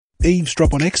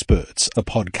Eavesdrop on Experts, a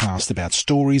podcast about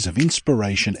stories of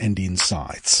inspiration and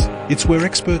insights. It's where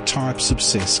expert types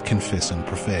obsess, confess and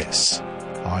profess.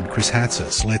 I'm Chris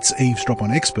Hatzis. Let's eavesdrop on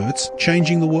experts,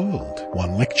 changing the world.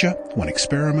 One lecture, one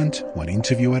experiment, one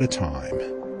interview at a time.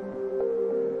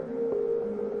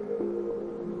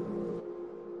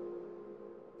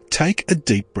 Take a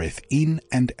deep breath in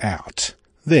and out.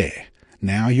 There.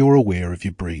 Now you're aware of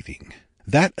your breathing.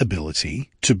 That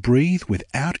ability to breathe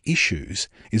without issues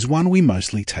is one we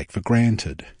mostly take for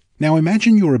granted. Now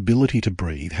imagine your ability to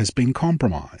breathe has been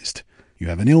compromised. You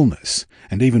have an illness,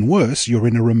 and even worse, you're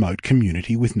in a remote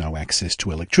community with no access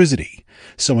to electricity.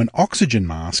 So an oxygen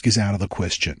mask is out of the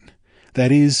question.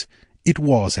 That is, it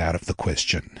was out of the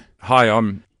question. Hi,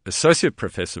 I'm Associate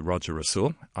Professor Roger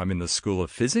Rasool. I'm in the School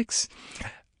of Physics.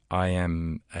 I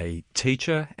am a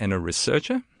teacher and a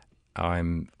researcher.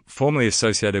 I'm formerly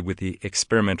associated with the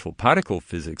Experimental Particle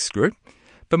Physics group,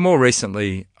 but more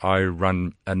recently I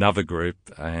run another group,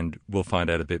 and we'll find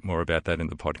out a bit more about that in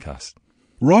the podcast.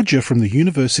 Roger from the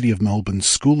University of Melbourne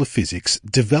School of Physics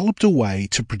developed a way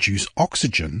to produce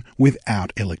oxygen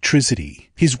without electricity.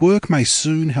 His work may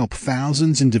soon help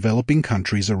thousands in developing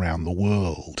countries around the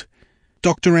world.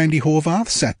 Dr. Andy Horvath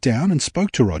sat down and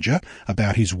spoke to Roger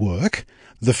about his work,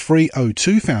 the Free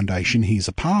O2 Foundation he is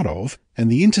a part of, and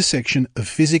the intersection of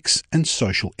physics and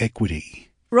social equity.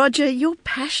 Roger, you're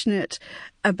passionate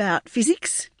about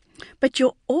physics, but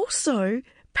you're also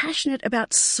passionate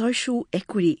about social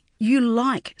equity. You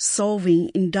like solving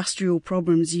industrial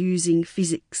problems using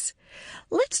physics.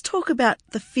 Let's talk about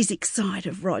the physics side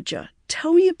of Roger.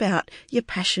 Tell me about your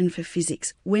passion for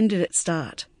physics. When did it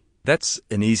start? That's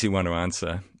an easy one to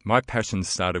answer. My passion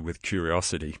started with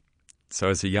curiosity. So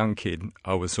as a young kid,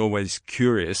 I was always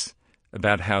curious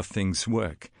about how things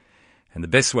work. And the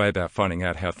best way about finding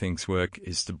out how things work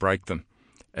is to break them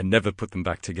and never put them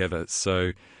back together.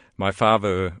 So my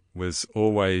father was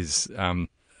always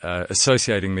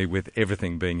associating me with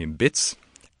everything being in bits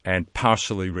and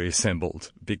partially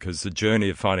reassembled, because the journey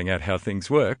of finding out how things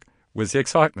work was the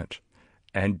excitement.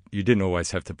 And you didn't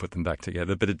always have to put them back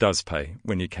together, but it does pay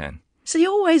when you can. So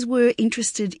you always were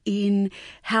interested in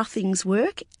how things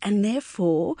work, and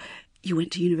therefore you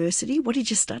went to university. What did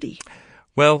you study?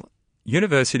 Well,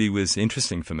 university was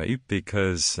interesting for me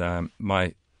because I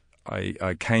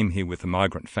came here with a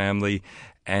migrant family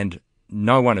and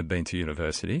no one had been to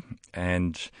university.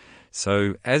 And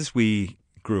so as we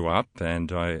grew up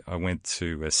and I went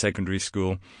to a secondary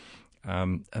school,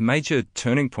 a major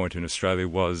turning point in Australia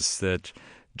was that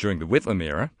during the Whitlam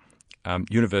era,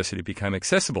 university became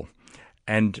accessible.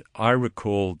 And I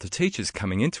recall the teachers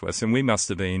coming into us, and we must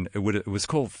have been, it was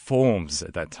called forms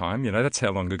at that time. That's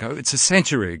how long ago. It's a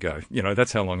century ago.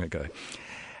 That's how long ago.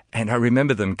 And I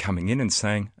remember them coming in and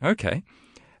saying, okay,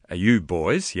 are you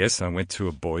boys? Yes, I went to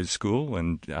a boys' school,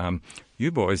 and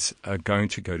you boys are going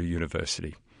to go to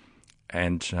university.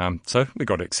 And so we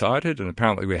got excited, and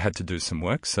apparently we had to do some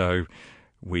work. So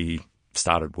we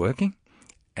started working,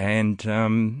 and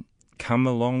come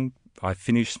along, I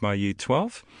finished my year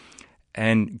 12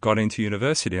 and got into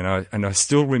university. And I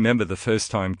still remember the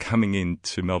first time coming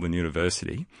into Melbourne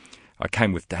University. I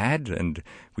came with Dad, and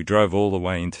we drove all the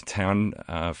way into town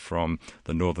from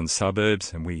the northern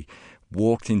suburbs, and we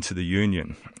walked into the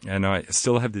Union. And I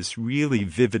still have this really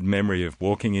vivid memory of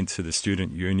walking into the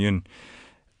Student Union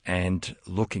and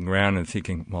looking around and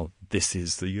thinking, well, this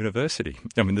is the university.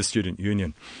 The Student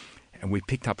Union. And we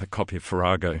picked up a copy of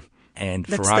Farrago. And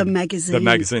that's Farrago, the magazine. The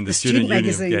magazine, the Student Union.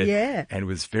 Magazine, yeah. And it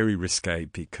was very risque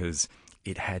because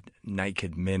it had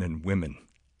naked men and women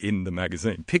in the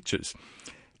magazine, pictures.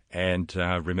 And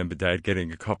I remember Dad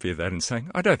getting a copy of that and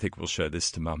saying, I don't think we'll show this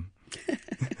to Mum.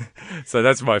 So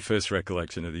that's my first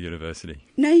recollection of the university.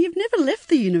 Now, you've never left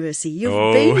the university.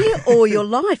 You've been here all your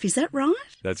life. Is that right?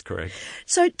 That's correct.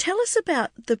 So tell us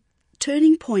about the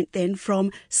turning point then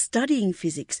from studying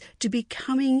physics to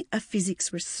becoming a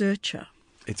physics researcher.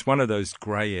 It's one of those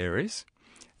grey areas.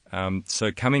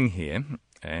 So coming here,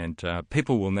 and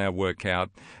people will now work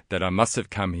out that I must have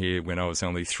come here when I was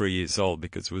only 3 years old,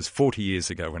 because it was 40 years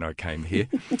ago when I came here.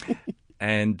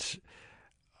 And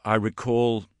I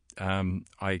recall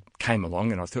I came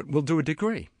along and I thought, we'll do a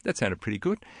degree. That sounded pretty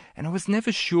good. And I was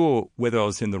never sure whether I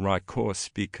was in the right course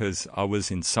because I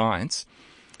was in science.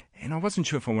 And I wasn't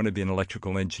sure if I wanted to be an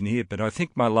electrical engineer, but I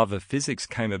think my love of physics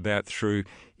came about through,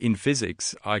 in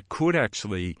physics, I could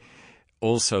actually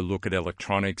also look at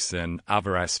electronics and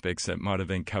other aspects that might have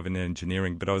been covered in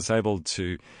engineering, but I was able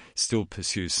to still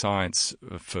pursue science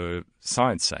for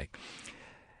science sake.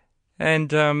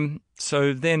 And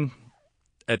so then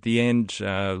at the end,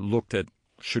 looked at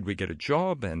should we get a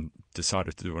job and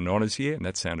decided to do an honours year, and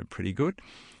that sounded pretty good.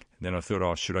 Then I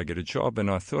thought, should I get a job? And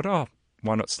I thought,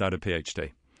 why not start a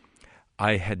PhD?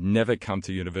 I had never come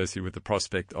to university with the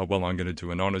prospect of, I'm going to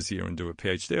do an honours year and do a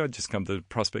PhD. I'd just come to the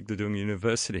prospect of doing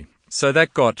university. So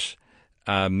that got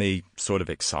me sort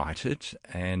of excited,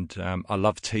 and I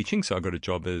love teaching, so I got a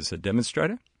job as a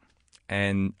demonstrator.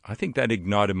 And I think that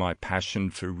ignited my passion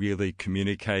for really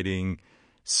communicating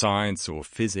science or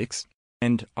physics.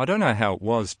 And I don't know how it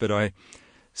was, but I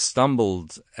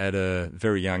stumbled at a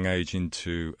very young age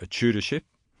into a tutorship,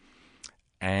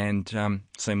 and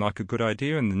seemed like a good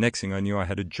idea. And the next thing I knew, I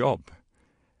had a job,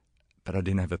 but I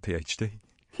didn't have a PhD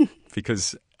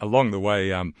because along the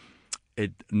way,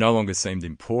 it no longer seemed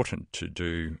important to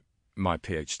do my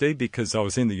PhD because I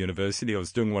was in the university. I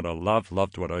was doing what I loved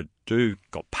what I do,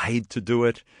 got paid to do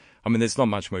it. I mean, there's not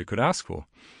much more you could ask for.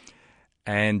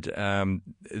 And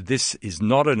this is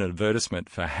not an advertisement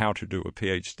for how to do a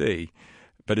PhD,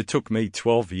 but it took me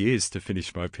 12 years to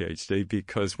finish my PhD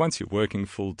because once you're working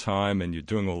full-time and you're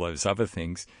doing all those other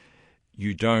things,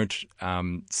 you don't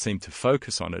seem to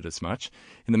focus on it as much.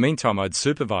 In the meantime, I'd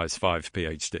supervised 5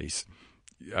 PhDs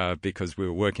because we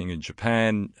were working in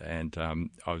Japan, and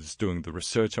I was doing the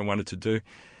research I wanted to do. And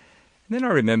then I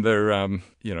remember,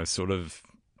 sort of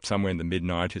somewhere in the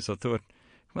mid-90s, I thought,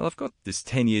 well, I've got this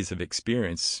 10 years of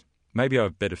experience. Maybe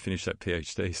I'd better finish that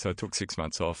PhD. So I took 6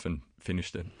 months off and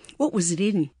finished it. What was it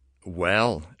in?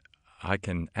 Well, I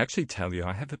can actually tell you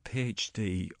I have a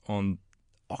PhD on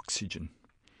oxygen,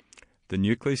 the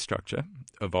nuclear structure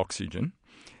of oxygen.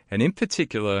 And in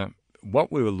particular,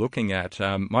 what we were looking at,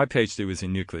 my PhD was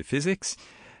in nuclear physics,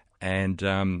 and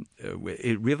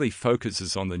it really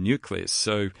focuses on the nucleus.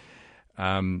 So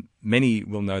many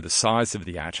will know the size of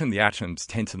the atom. The atom's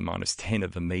 10 to the minus 10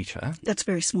 of a metre. That's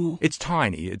very small. It's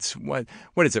tiny. It's, what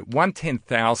is it,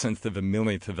 1/10,000th of a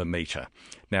millionth of a metre.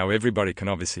 Now, everybody can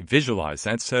obviously visualise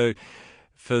that. So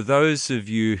for those of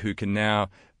you who can now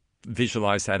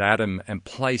visualise that atom and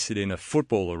place it in a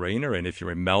football arena, and if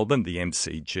you're in Melbourne, the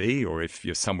MCG, or if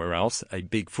you're somewhere else, a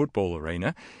big football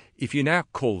arena, if you now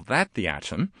call that the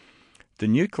atom, the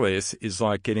nucleus is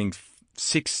like getting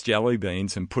 6 jelly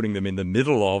beans and putting them in the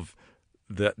middle of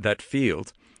that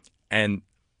field, and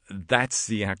that's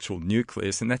the actual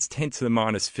nucleus, and that's 10 to the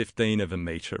minus 15 of a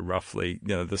metre, roughly,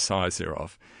 the size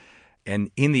thereof. And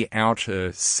in the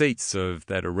outer seats of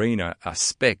that arena are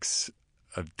specks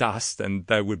of dust, and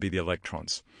they would be the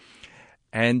electrons.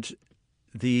 And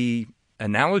the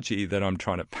analogy that I'm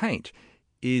trying to paint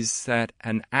is that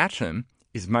an atom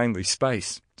is mainly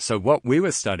space. So what we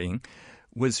were studying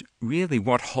was really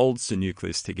what holds the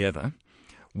nucleus together.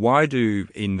 Why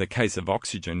in the case of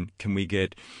oxygen, can we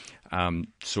get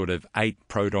sort of 8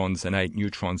 protons and 8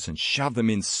 neutrons and shove them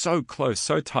in so close,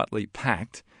 so tightly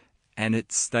packed, and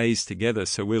it stays together?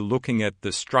 So we're looking at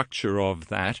the structure of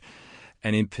that,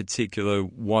 and in particular,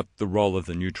 what the role of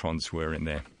the neutrons were in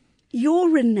there. You're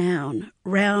renowned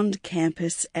round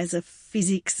campus as a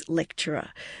physics lecturer.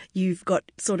 You've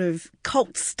got sort of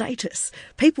cult status.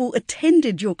 People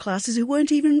attended your classes who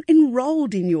weren't even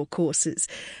enrolled in your courses.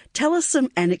 Tell us some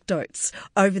anecdotes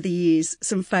over the years,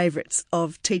 some favourites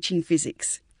of teaching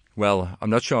physics. Well,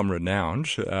 I'm not sure I'm renowned,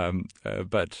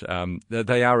 but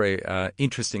they are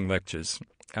interesting lectures.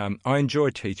 I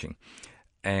enjoy teaching.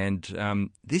 And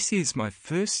this is my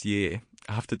first year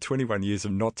after 21 years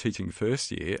of not teaching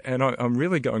first year, and I'm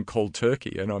really going cold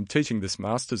turkey, and I'm teaching this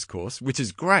master's course, which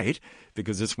is great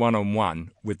because it's one-on-one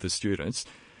with the students,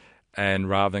 and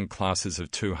rather than classes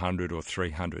of 200 or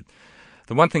 300.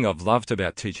 The one thing I've loved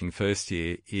about teaching first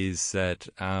year is that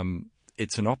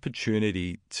it's an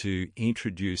opportunity to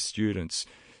introduce students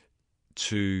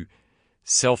to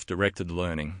self-directed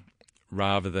learning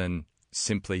rather than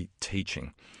simply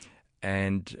teaching.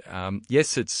 And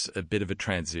yes, it's a bit of a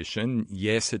transition.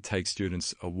 Yes, it takes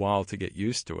students a while to get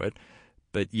used to it.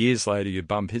 But years later, you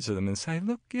bump into them and say,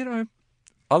 look,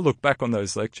 I look back on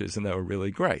those lectures and they were really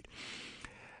great.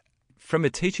 From a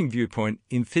teaching viewpoint,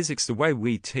 in physics, the way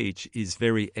we teach is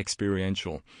very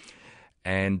experiential.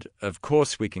 And of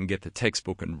course, we can get the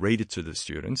textbook and read it to the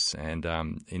students. And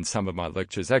in some of my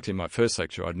lectures, actually my first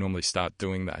lecture, I'd normally start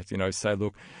doing that. Say,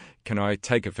 look, can I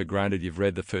take it for granted you've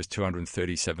read the first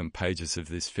 237 pages of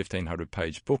this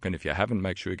 1,500-page book? And if you haven't,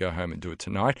 make sure you go home and do it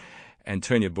tonight. And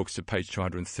turn your books to page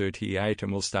 238,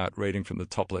 and we'll start reading from the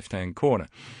top left-hand corner.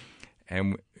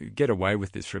 And get away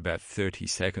with this for about 30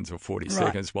 seconds or 40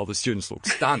 seconds while the students look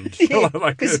stunned.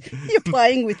 Because you're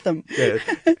playing with them. Yeah.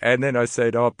 And then I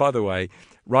said, by the way,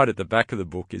 right at the back of the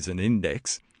book is an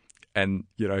index. And,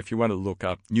 if you want to look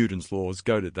up Newton's laws,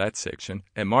 go to that section.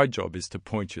 And my job is to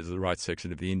point you to the right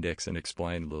section of the index and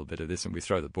explain a little bit of this, and we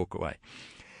throw the book away.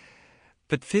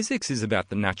 But physics is about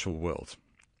the natural world.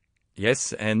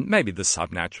 Yes, and maybe the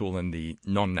subnatural and the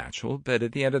non-natural, but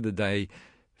at the end of the day,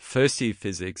 first-year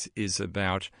physics is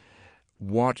about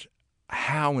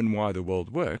how and why the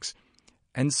world works.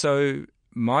 And so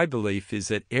my belief is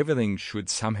that everything should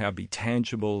somehow be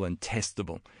tangible and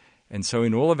testable. And so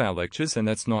in all of our lectures, and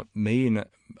that's not me in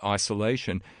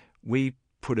isolation, we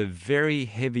put a very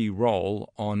heavy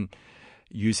role on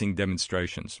using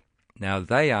demonstrations. Now,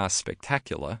 they are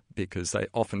spectacular because they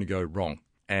often go wrong.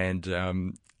 And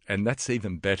that's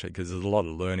even better because there's a lot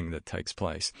of learning that takes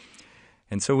place.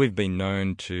 And so we've been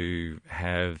known to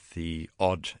have the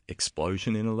odd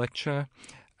explosion in a lecture.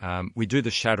 We do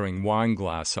the shattering wine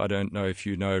glass. I don't know if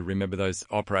remember those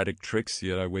operatic tricks,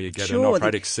 where you get an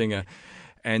operatic singer.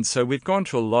 And so we've gone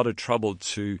to a lot of trouble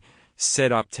to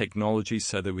set up technology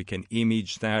so that we can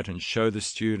image that and show the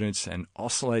students and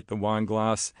oscillate the wine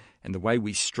glass. And the way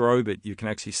we strobe it, you can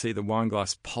actually see the wine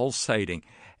glass pulsating.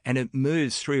 And it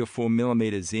moves 3 or 4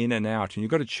 millimeters in and out. And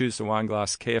you've got to choose the wine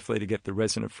glass carefully to get the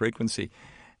resonant frequency.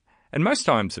 And most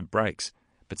times it breaks,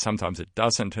 but sometimes it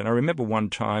doesn't. And I remember one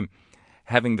time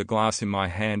having the glass in my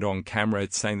hand on camera,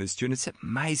 saying to the students, it's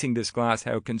amazing, this glass,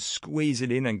 how it can squeeze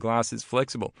it in, and glass is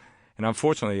flexible. And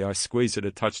unfortunately, I squeezed it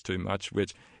a touch too much,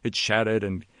 which it shattered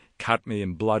and cut me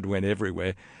and blood went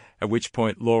everywhere, at which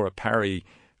point Laura Parry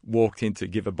walked in to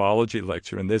give a biology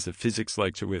lecture, and there's a physics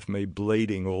lecture with me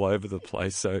bleeding all over the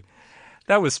place. So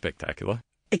that was spectacular.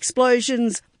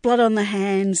 Explosions, blood on the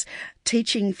hands,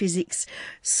 teaching physics.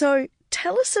 So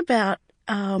tell us about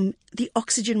the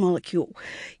oxygen molecule.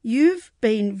 You've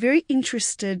been very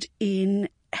interested in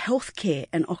healthcare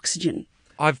and oxygen.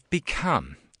 I've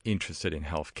become interested in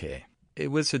healthcare. It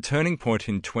was a turning point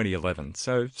in 2011,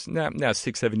 so it's now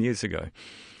 6-7 years ago.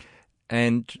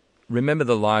 And remember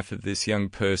the life of this young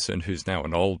person who's now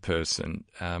an old person.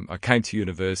 I came to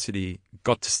university,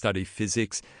 got to study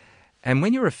physics. And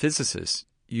when you're a physicist,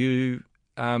 you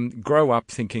grow up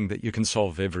thinking that you can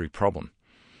solve every problem.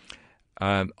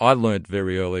 I learned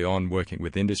very early on working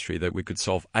with industry that we could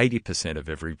solve 80% of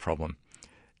every problem.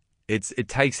 It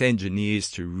takes engineers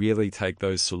to really take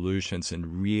those solutions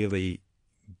and really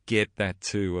get that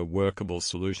to a workable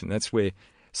solution. That's where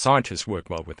scientists work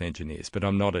well with engineers, but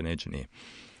I'm not an engineer.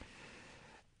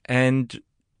 And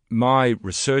my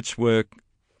research work,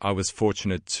 I was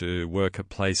fortunate to work at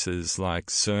places like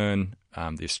CERN,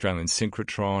 the Australian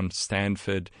Synchrotron,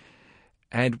 Stanford,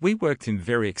 and we worked in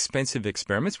very expensive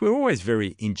experiments. We were always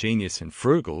very ingenious and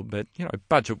frugal, but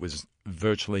budget was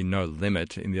virtually no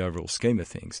limit in the overall scheme of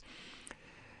things.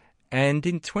 And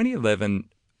in 2011,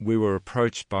 we were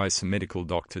approached by some medical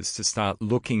doctors to start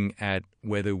looking at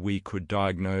whether we could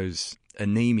diagnose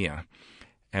anemia.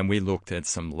 And we looked at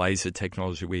some laser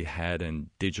technology we had and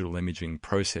digital imaging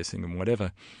processing and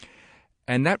whatever.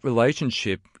 And that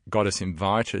relationship got us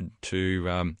invited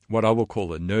to what I will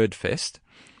call a nerd fest,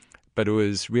 but it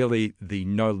was really the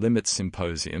No Limits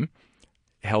Symposium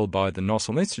held by the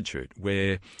Nossal Institute,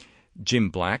 where Jim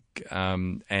Black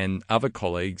and other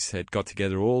colleagues had got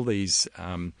together all these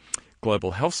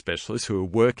global health specialists who were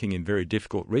working in very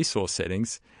difficult resource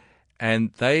settings,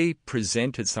 and they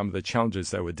presented some of the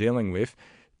challenges they were dealing with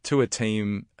to a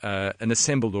team, an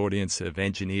assembled audience of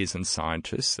engineers and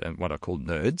scientists, and what I call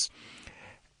nerds.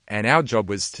 And our job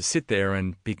was to sit there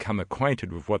and become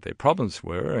acquainted with what their problems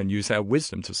were and use our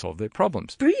wisdom to solve their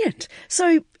problems. Brilliant.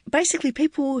 So basically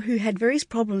people who had various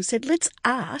problems said, let's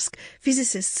ask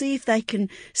physicists, see if they can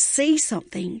see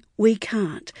something we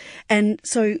can't. And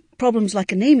so problems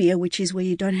like anemia, which is where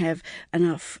you don't have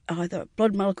enough either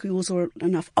blood molecules or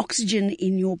enough oxygen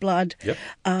in your blood,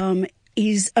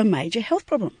 is a major health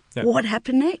problem. Yep. What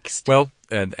happened next? Well,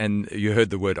 and you heard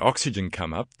the word oxygen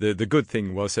come up. The good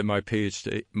thing was that my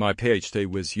PhD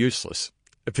was useless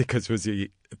because it was a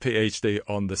PhD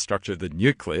on the structure of the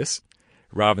nucleus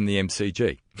rather than the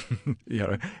MCG.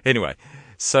 Anyway,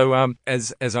 so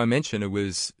as I mentioned, it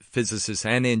was physicists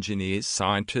and engineers,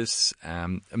 scientists.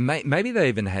 Maybe they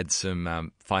even had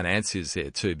some financiers there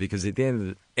too, because at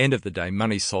the end of the day,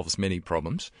 money solves many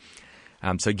problems.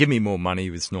 So give me more money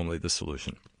was normally the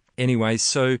solution. Anyway,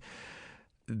 so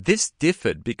this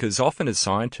differed because often as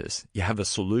scientists, you have a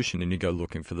solution and you go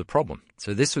looking for the problem.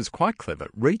 So this was quite clever.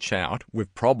 Reach out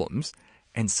with problems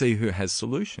and see who has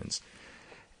solutions.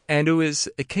 And it was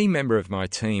a key member of my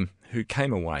team who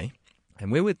came away,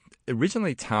 and we were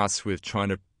originally tasked with trying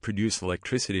to produce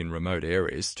electricity in remote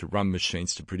areas to run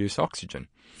machines to produce oxygen.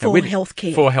 For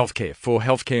healthcare. For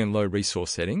healthcare in low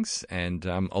resource settings, and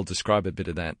I'll describe a bit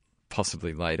of that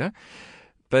possibly later.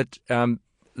 But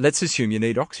let's assume you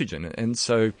need oxygen. And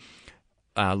so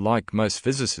like most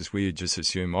physicists, we just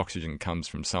assume oxygen comes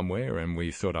from somewhere. And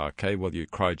we thought, okay, well, you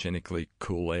cryogenically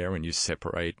cool air and you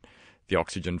separate the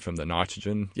oxygen from the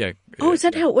nitrogen. Yeah. Oh, is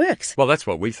that how it works? Well, that's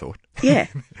what we thought. Yeah.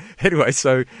 Anyway,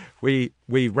 so we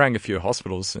rang a few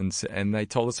hospitals and they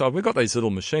told us, oh, we've got these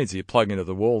little machines that you plug into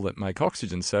the wall that make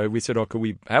oxygen. So we said, oh, could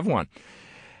we have one?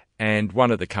 And one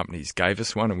of the companies gave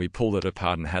us one, and we pulled it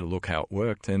apart and had a look how it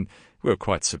worked. And we were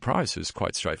quite surprised. It was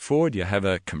quite straightforward. You have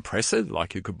a compressor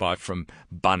like you could buy from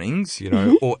Bunnings,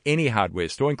 or any hardware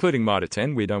store, including Mitre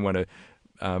 10. We don't want to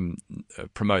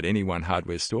promote any one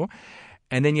hardware store.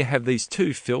 And then you have these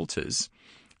two filters.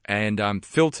 And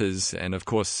filters, and of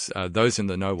course, those in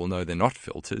the know will know they're not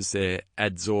filters. They're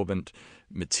adsorbent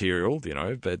material,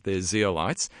 but they're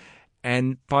zeolites.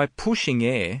 And by pushing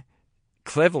air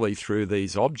cleverly through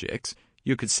these objects,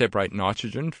 you could separate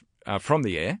nitrogen from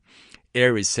the air.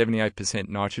 Air is 78%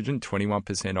 nitrogen,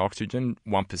 21% oxygen,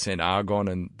 1% argon,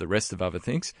 and the rest of other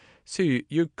things. So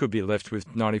you could be left with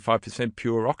 95%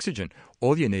 pure oxygen.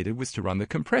 All you needed was to run the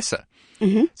compressor.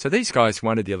 Mm-hmm. So these guys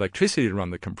wanted the electricity to run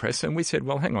the compressor, and we said,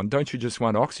 well, hang on, don't you just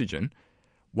want oxygen?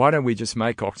 Why don't we just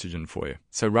make oxygen for you?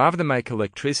 So rather than make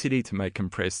electricity to make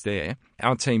compressed air,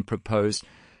 our team proposed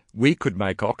we could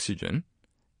make oxygen.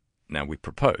 Now, we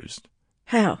proposed.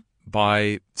 How?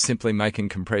 By simply making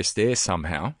compressed air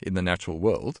somehow in the natural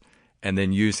world and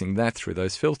then using that through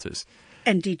those filters.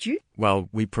 And did you? Well,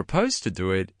 we proposed to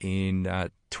do it in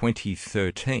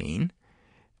 2013,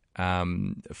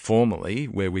 formally,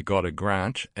 where we got a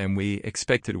grant, and we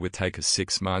expected it would take us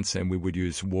 6 months and we would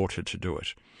use water to do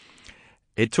it.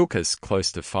 It took us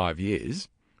close to 5 years,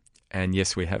 and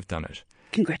yes, we have done it.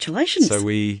 Congratulations. So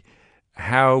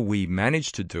how we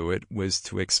managed to do it was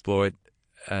to exploit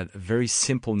a very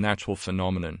simple natural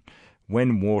phenomenon.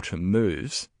 When water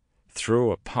moves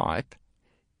through a pipe,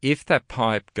 if that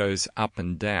pipe goes up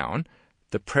and down,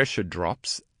 the pressure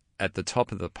drops at the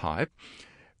top of the pipe.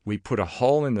 We put a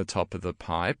hole in the top of the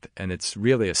pipe, and it's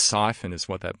really a siphon is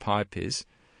what that pipe is.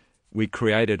 We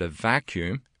created a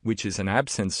vacuum, which is an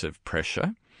absence of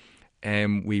pressure,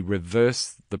 and we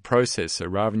reversed the process. So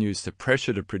rather than use the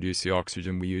pressure to produce the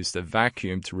oxygen, we used the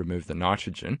vacuum to remove the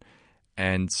nitrogen.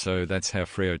 And so that's how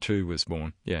Frio2 was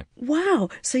born. Yeah. Wow.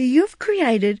 So you've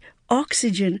created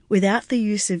oxygen without the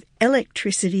use of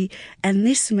electricity, and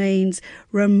this means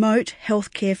remote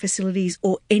healthcare facilities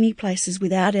or any places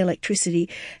without electricity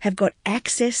have got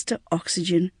access to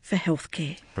oxygen for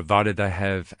healthcare. Provided they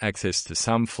have access to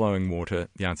some flowing water,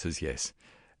 the answer is yes.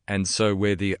 And so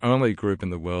we're the only group in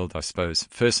the world, I suppose,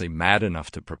 firstly, mad enough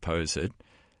to propose it,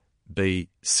 be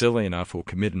silly enough or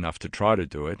commit enough to try to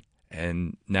do it,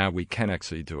 and now we can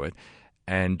actually do it.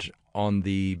 And on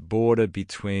the border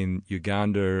between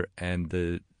Uganda and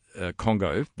the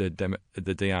Congo, the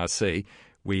DRC,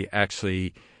 we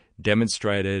actually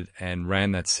demonstrated and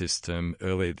ran that system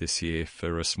earlier this year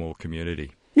for a small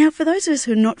community. Now, for those of us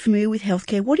who are not familiar with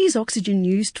healthcare, what is oxygen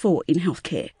used for in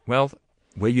healthcare? Well,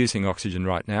 we're using oxygen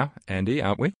right now, Andy,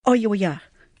 aren't we? Oh, yeah.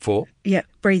 For? Yeah,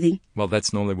 breathing. Well,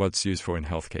 that's normally what it's used for in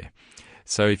healthcare.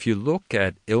 So if you look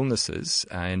at illnesses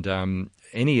and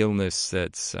any illness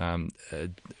that's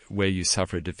where you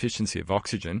suffer a deficiency of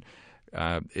oxygen,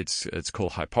 it's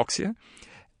called hypoxia.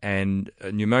 And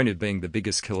pneumonia being the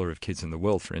biggest killer of kids in the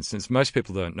world, for instance. Most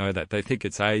people don't know that. They think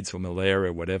it's AIDS or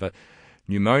malaria or whatever.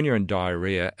 Pneumonia and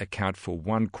diarrhea account for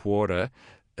 1/4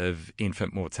 of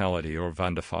infant mortality or of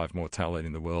under 5 mortality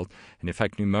in the world. And in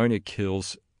fact, pneumonia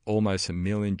kills almost 1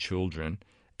 million children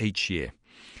each year.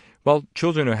 Well,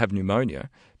 children who have pneumonia,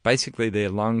 basically their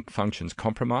lung function's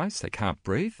compromised. They can't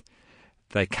breathe.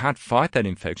 They can't fight that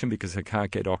infection because they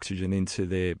can't get oxygen into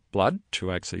their blood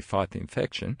to actually fight the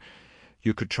infection.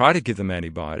 You could try to give them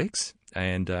antibiotics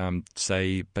and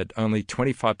but only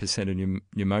 25% of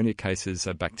pneumonia cases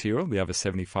are bacterial. The other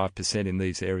 75% in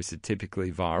these areas are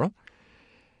typically viral.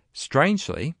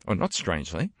 Strangely, or not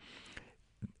strangely,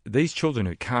 these children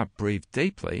who can't breathe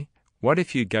deeply, what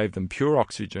if you gave them pure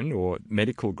oxygen or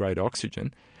medical-grade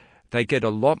oxygen? They get a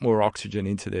lot more oxygen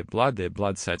into their blood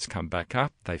sats come back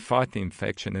up, they fight the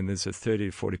infection, and there's a 30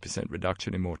 to 40%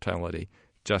 reduction in mortality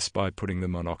just by putting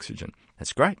them on oxygen.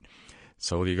 That's great.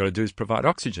 So all you've got to do is provide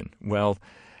oxygen. Well,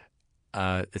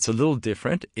 it's a little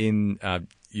different in,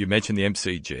 you mentioned the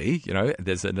MCG,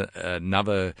 there's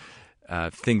another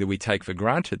thing that we take for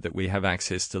granted, that we have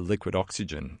access to liquid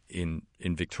oxygen in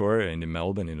Victoria and in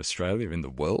Melbourne, in Australia, in the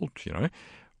world,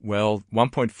 Well,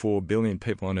 1.4 billion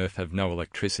people on Earth have no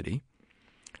electricity.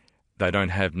 They don't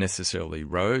have necessarily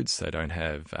roads. They don't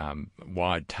have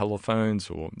wired telephones,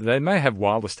 or they may have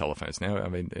wireless telephones now,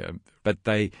 but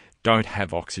they don't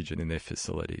have oxygen in their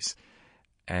facilities.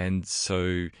 And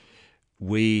so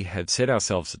we have set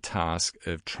ourselves a task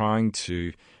of trying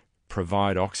to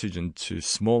provide oxygen to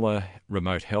smaller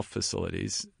remote health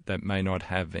facilities that may not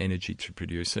have energy to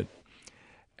produce it.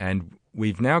 And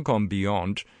we've now gone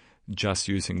beyond just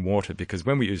using water, because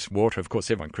when we use water, of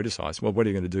course, everyone criticised, well, what are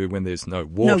you going to do when there's no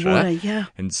water? No water, yeah.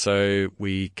 And so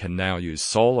we can now use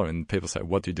solar, and people say,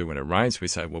 what do you do when it rains? We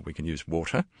say, well, we can use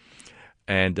water.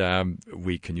 And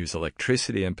we can use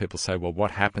electricity, and people say, well,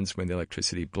 what happens when the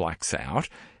electricity blacks out?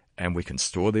 And we can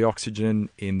store the oxygen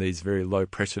in these very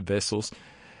low-pressure vessels.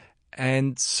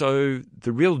 And so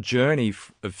the real journey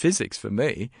of physics for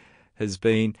me has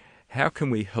been, how can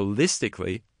we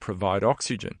holistically provide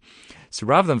oxygen? So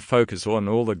rather than focus on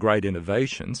all the great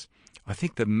innovations, I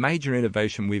think the major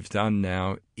innovation we've done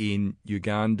now in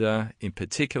Uganda in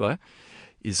particular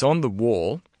is on the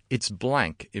wall. It's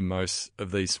blank in most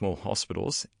of these small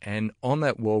hospitals, and on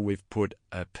that wall we've put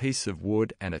a piece of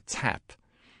wood and a tap,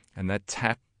 and that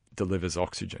tap delivers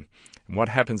oxygen. And what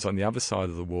happens on the other side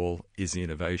of the wall is the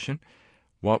innovation.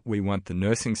 What we want the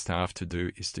nursing staff to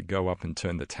do is to go up and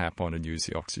turn the tap on and use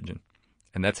the oxygen.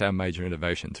 And that's our major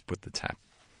innovation, to put the tap.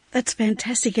 That's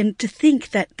fantastic. And to think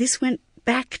that this went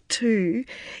back to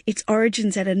its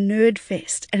origins at a nerd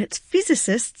fest, and it's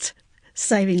physicists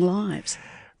saving lives.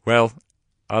 Well,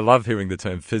 I love hearing the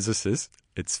term physicists.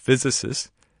 It's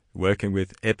physicists working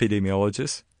with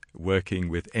epidemiologists, working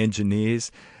with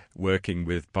engineers, working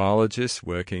with biologists,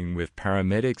 working with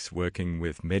paramedics, working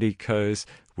with medicos,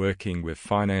 working with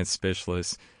finance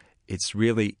specialists. It's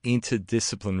really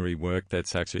interdisciplinary work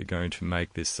that's actually going to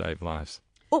make this save lives.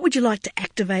 What would you like to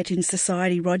activate in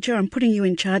society, Roger? I'm putting you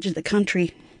in charge of the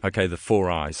country. Okay, the 4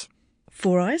 I's.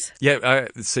 4 I's? Yeah,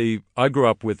 see, I grew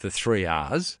up with the 3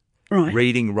 R's. Right.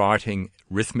 Reading, writing,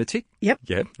 arithmetic. Yep.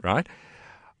 Yeah, right.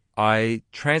 I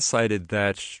translated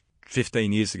that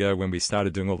 15 years ago when we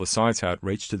started doing all the science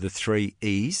outreach to the 3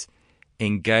 E's: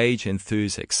 engage,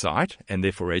 enthuse, excite, and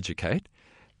therefore educate.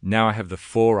 Now I have the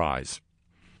 4 I's.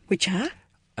 Which are?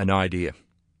 An idea.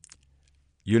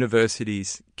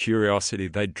 Universities, curiosity,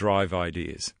 they drive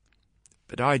ideas.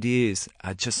 But ideas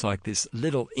are just like this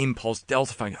little impulse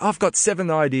delta function. I've got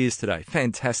 7 ideas today.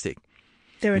 Fantastic.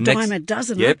 They're a dime a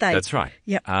dozen, yep, aren't they? That's right.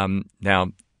 Yep.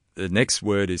 Now, the next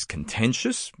word is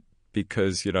contentious,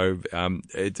 because, I'm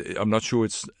not sure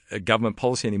it's a government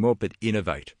policy anymore, but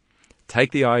innovate.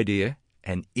 Take the idea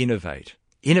and innovate.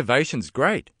 Innovation's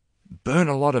great. Burn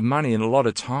a lot of money and a lot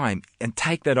of time and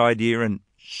take that idea and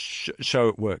show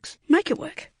it works. Make it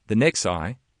work. The next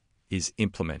I is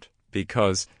implement,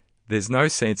 because there's no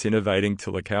sense innovating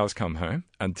till the cows come home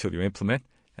until you implement.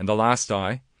 And the last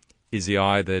I is the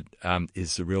I that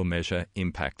is the real measure: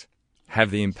 impact. Have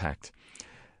the impact.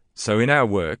 So in our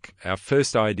work, our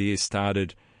first idea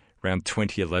started around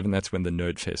 2011. That's when the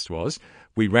Nerdfest was.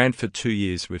 We ran for 2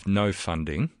 years with no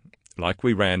funding. Like,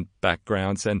 we ran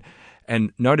backgrounds.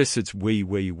 And notice it's we,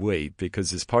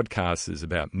 because this podcast is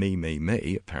about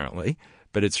me, apparently.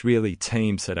 But it's really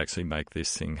teams that actually make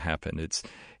this thing happen.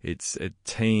 It's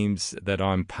teams that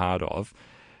I'm part of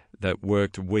that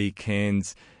worked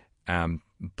weekends,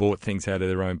 bought things out of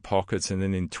their own pockets. And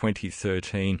then in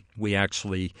 2013, we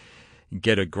actually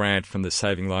get a grant from the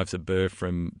Saving Lives of Birth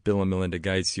from Bill and Melinda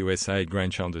Gates USA,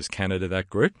 Grandchildren's Canada, that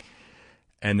group.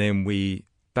 And then we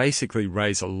basically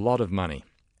raise a lot of money.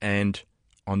 And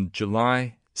on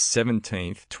July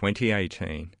 17th,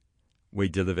 2018, we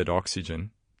delivered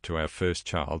oxygen to our first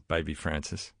child, baby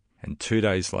Francis. And 2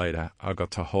 days later, I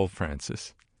got to hold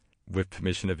Francis with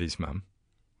permission of his mum,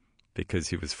 because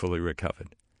he was fully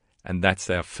recovered. And that's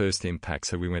our first impact.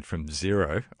 So we went from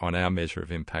 0 on our measure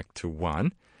of impact to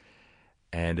 1.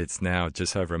 And it's now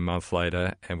just over a month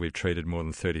later, and we've treated more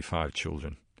than 35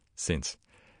 children since.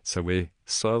 So we're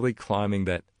slowly climbing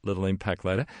that little impact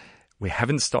ladder. We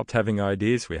haven't stopped having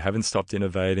ideas. We haven't stopped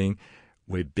innovating.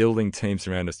 We're building teams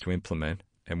around us to implement,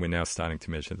 and we're now starting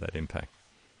to measure that impact.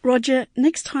 Roger,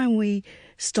 next time we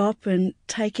stop and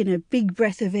take in a big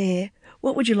breath of air,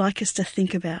 what would you like us to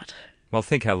think about? Well,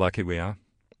 think how lucky we are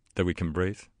that we can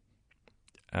breathe.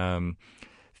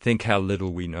 Think how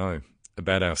little we know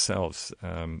about ourselves.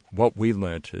 What we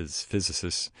learnt as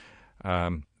physicists,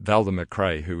 Valda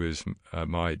McRae, who is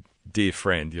my dear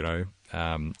friend,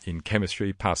 in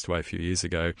chemistry, passed away a few years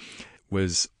ago,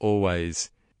 was always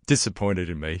disappointed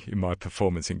in me, in my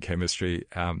performance in chemistry.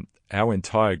 Our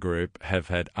entire group have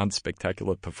had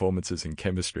unspectacular performances in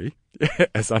chemistry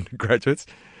as undergraduates,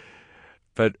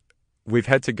 but we've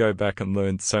had to go back and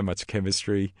learn so much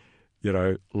chemistry,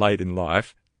 late in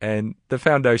life, and the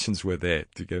foundations were there.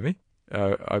 Do you get me?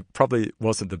 I probably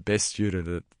wasn't the best student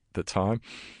at the time.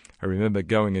 I remember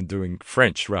going and doing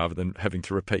French rather than having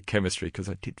to repeat chemistry, because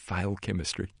I did fail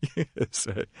chemistry.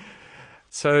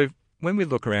 So when we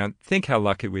look around, think how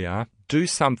lucky we are. Do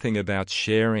something about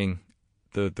sharing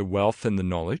the wealth and the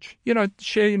knowledge.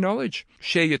 Share your knowledge,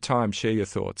 share your time, share your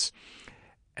thoughts.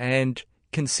 and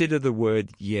consider the word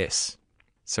yes.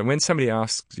 So when somebody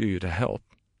asks you to help,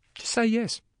 just say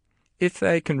yes. If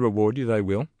they can reward you, they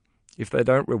will. If they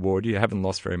don't reward you, you haven't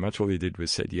lost very much. All you did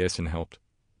was said yes and helped.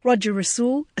 Roger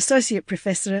Rasool, Associate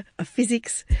Professor of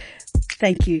Physics,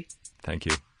 thank you. Thank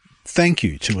you. Thank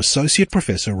you to Associate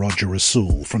Professor Roger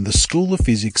Rasool from the School of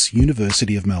Physics,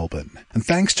 University of Melbourne. And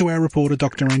thanks to our reporter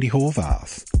Dr. Andy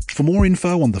Horvath. For more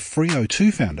info on the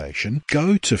Free02 Foundation,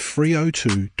 go to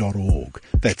free02.org.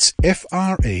 That's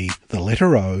FRE2.org.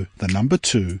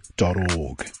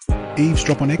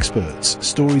 Eavesdrop on Experts,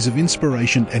 Stories of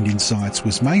Inspiration and Insights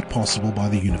was made possible by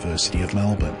the University of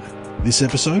Melbourne. This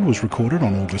episode was recorded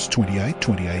on August 28,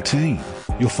 2018.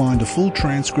 You'll find a full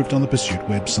transcript on the Pursuit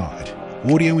website.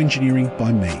 Audio engineering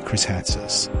by me, Chris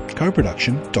Hatzis.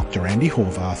 Co-production, Dr. Andy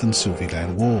Horvath and Sylvie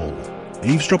Van Wall.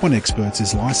 Eavesdrop on Experts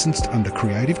is licensed under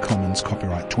Creative Commons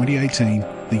Copyright 2018,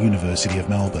 the University of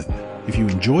Melbourne. If you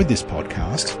enjoyed this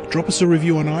podcast, drop us a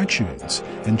review on iTunes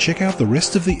and check out the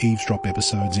rest of the Eavesdrop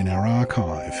episodes in our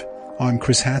archive. I'm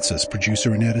Chris Hatzis,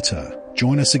 producer and editor.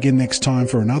 Join us again next time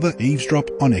for another Eavesdrop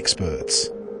on Experts.